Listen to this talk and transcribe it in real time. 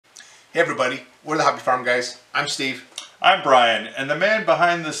Hey everybody, we're the Hobby Farm guys. I'm Steve. I'm Brian, and the man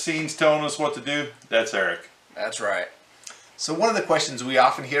behind the scenes telling us what to do, that's Eric. That's right. So one of the questions we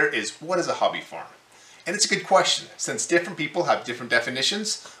often hear is, what is a hobby farm? And it's a good question, since different people have different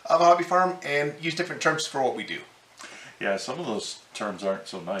definitions of a hobby farm and use different terms for what we do. Yeah, some of those terms aren't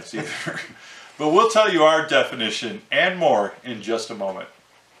so nice either. But we'll tell you our definition and more in just a moment.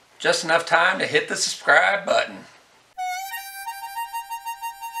 Just enough time to hit the subscribe button.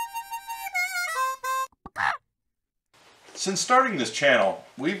 Since starting this channel,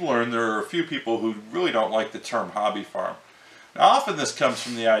 we've learned there are a few people who really don't like the term hobby farm. Now, often this comes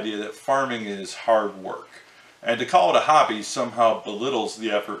from the idea that farming is hard work, and to call it a hobby somehow belittles the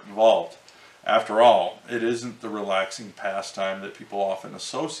effort involved. After all, it isn't the relaxing pastime that people often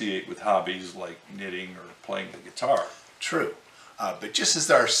associate with hobbies like knitting or playing the guitar. True. But just as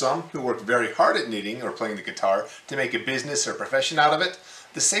there are some who work very hard at knitting or playing the guitar to make a business or profession out of it,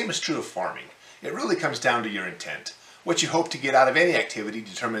 the same is true of farming. It really comes down to your intent. What you hope to get out of any activity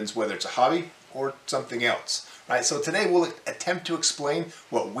determines whether it's a hobby or something else. Right? So today we'll attempt to explain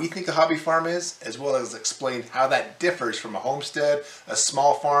what we think a hobby farm is, as well as explain how that differs from a homestead, a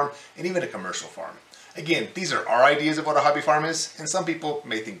small farm, and even a commercial farm. Again, these are our ideas of what a hobby farm is, and some people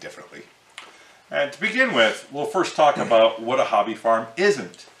may think differently. And to begin with, we'll first talk about what a hobby farm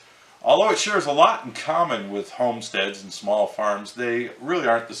isn't. Although it shares a lot in common with homesteads and small farms, they really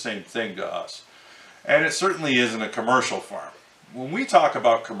aren't the same thing to us. And it certainly isn't a commercial farm. When we talk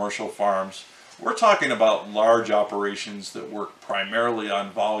about commercial farms, we're talking about large operations that work primarily on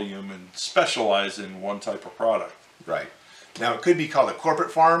volume and specialize in one type of product. Right. Now it could be called a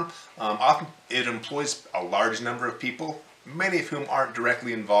corporate farm. Often it employs a large number of people, many of whom aren't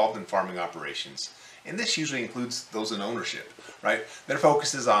directly involved in farming operations. And this usually includes those in ownership, right? Their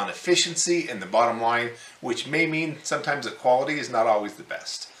focus is on efficiency and the bottom line, which may mean sometimes that quality is not always the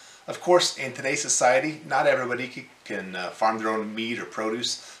best. Of course, in today's society, not everybody can farm their own meat or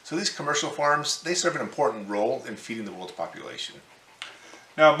produce, so these commercial farms, they serve an important role in feeding the world's population.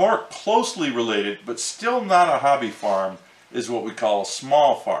 Now, more closely related, but still not a hobby farm, is what we call a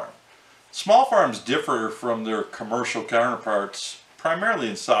small farm. Small farms differ from their commercial counterparts primarily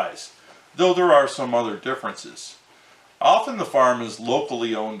in size, though there are some other differences. Often the farm is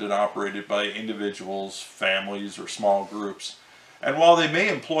locally owned and operated by individuals, families, or small groups. And while they may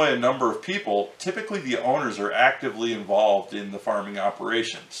employ a number of people, typically the owners are actively involved in the farming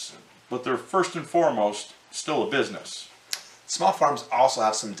operations. But they're first and foremost still a business. Small farms also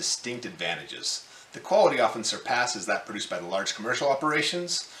have some distinct advantages. The quality often surpasses that produced by the large commercial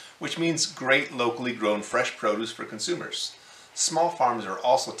operations, which means great locally grown fresh produce for consumers. Small farms are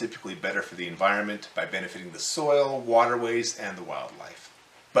also typically better for the environment by benefiting the soil, waterways, and the wildlife.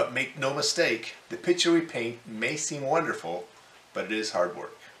 But make no mistake, the picture we paint may seem wonderful, but it is hard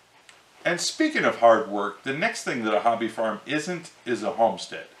work. And speaking of hard work, the next thing that a hobby farm isn't is a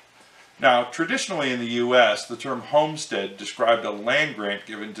homestead. Now, traditionally in the U.S., the term homestead described a land grant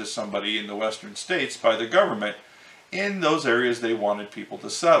given to somebody in the western states by the government in those areas they wanted people to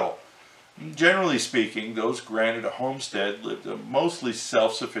settle. Generally speaking, those granted a homestead lived a mostly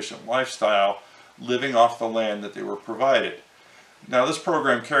self-sufficient lifestyle, living off the land that they were provided. Now, this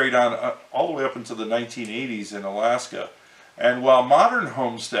program carried on all the way up into the 1980s in Alaska. And while modern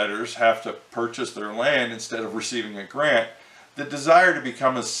homesteaders have to purchase their land instead of receiving a grant, the desire to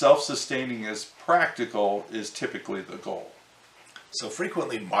become as self-sustaining as practical is typically the goal. So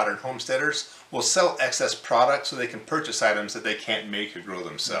frequently modern homesteaders will sell excess products so they can purchase items that they can't make or grow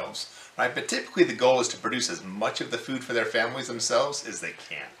themselves. Right? But typically the goal is to produce as much of the food for their families themselves as they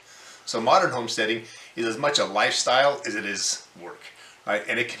can. So modern homesteading is as much a lifestyle as it is work. Right?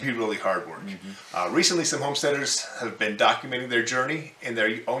 And it can be really hard work. Recently, some homesteaders have been documenting their journey in their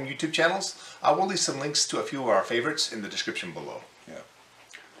own YouTube channels. We'll leave some links to a few of our favorites in the description below. Yeah.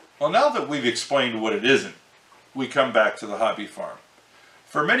 Well, now that we've explained what it isn't, we come back to the hobby farm.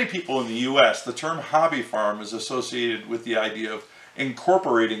 For many people in the U.S., the term hobby farm is associated with the idea of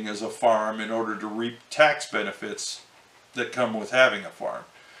incorporating as a farm in order to reap tax benefits that come with having a farm.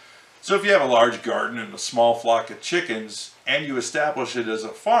 So if you have a large garden and a small flock of chickens and you establish it as a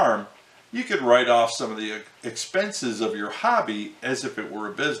farm, you could write off some of the expenses of your hobby as if it were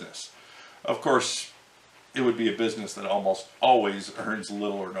a business. Of course, it would be a business that almost always earns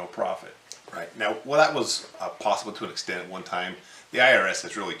little or no profit. Right. Now, well, that was possible to an extent at one time. The IRS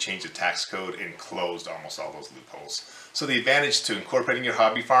has really changed the tax code and closed almost all those loopholes. So the advantage to incorporating your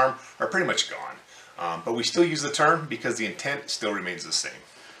hobby farm are pretty much gone. But we still use the term because the intent still remains the same.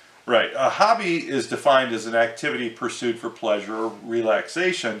 Right. A hobby is defined as an activity pursued for pleasure or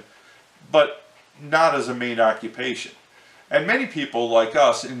relaxation, but not as a main occupation. And many people like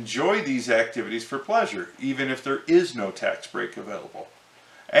us enjoy these activities for pleasure, even if there is no tax break available.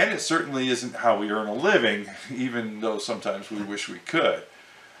 And it certainly isn't how we earn a living, even though sometimes we wish we could.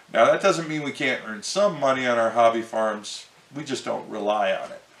 Now that doesn't mean we can't earn some money on our hobby farms, we just don't rely on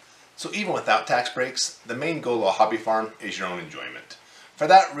it. So even without tax breaks, the main goal of a hobby farm is your own enjoyment. For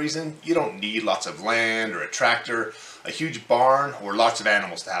that reason, you don't need lots of land or a tractor, a huge barn, or lots of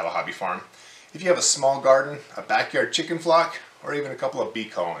animals to have a hobby farm. If you have a small garden, a backyard chicken flock, or even a couple of bee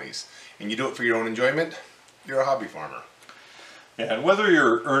colonies, and you do it for your own enjoyment, you're a hobby farmer. Yeah, and whether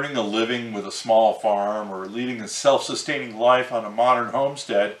you're earning a living with a small farm or leading a self-sustaining life on a modern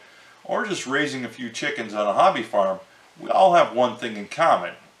homestead or just raising a few chickens on a hobby farm, we all have one thing in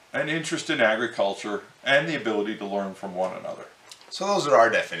common, an interest in agriculture and the ability to learn from one another. So those are our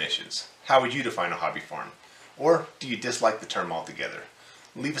definitions. How would you define a hobby farm? Or do you dislike the term altogether?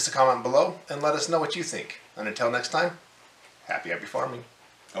 Leave us a comment below and let us know what you think. And until next time, happy farming.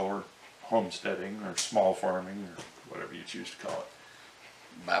 Or homesteading or small farming or whatever you choose to call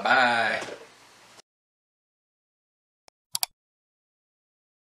it. Bye-bye.